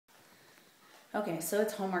Okay, so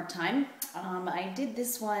it's homework time. I did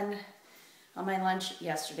this one on my lunch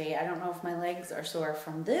yesterday. I don't know if my legs are sore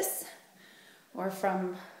from this or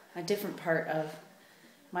from a different part of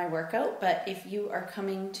my workout, but if you are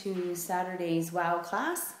coming to Saturday's WOW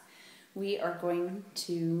class, we are going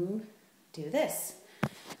to do this.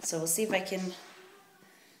 So we'll see if I can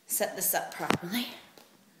set this up properly.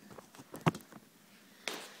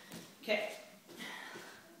 Okay.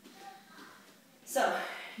 So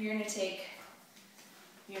you're going to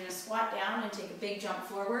squat down and take a big jump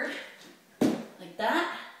forward like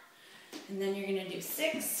that. And then you're going to do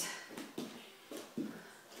six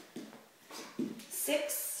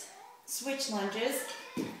switch lunges.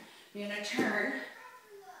 You're going to turn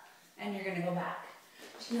and you're going to go back.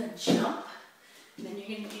 You're going to jump and then you're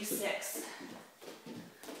going to do six.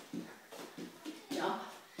 Jump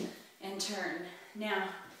and turn. Now,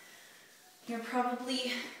 you're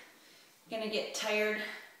probably going to get tired.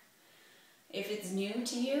 If it's new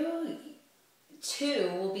to you,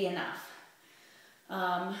 2 will be enough.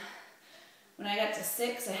 When I got to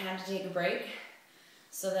 6, I had to take a break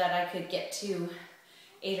so that I could get to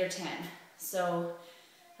 8 or 10. So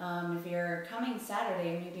if you're coming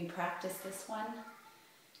Saturday, maybe practice this one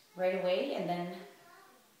right away and then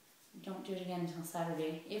don't do it again until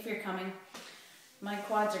Saturday. If you're coming, my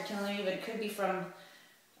quads are killing me, but it could be from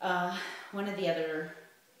the other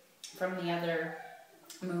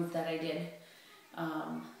move that I did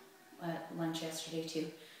at lunch yesterday too.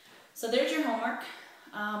 So there's your homework.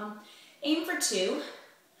 Aim for 2.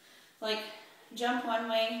 Like jump one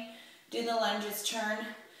way, do the lunges, turn,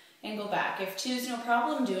 and go back. If 2 is no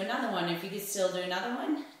problem, do another one. If you can still do another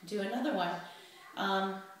one, do another one.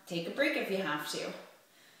 Take a break if you have to.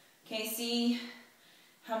 Okay, see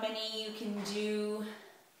how many you can do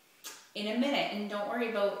in a minute. And don't worry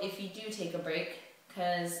about if you do take a break,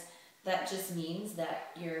 because that just means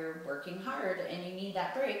that you're working hard and you need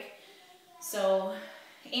that break. So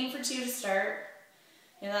aim for 2 to start.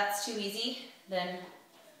 If that's too easy, then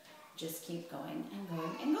just keep going and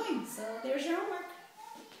going and going. So there's your homework.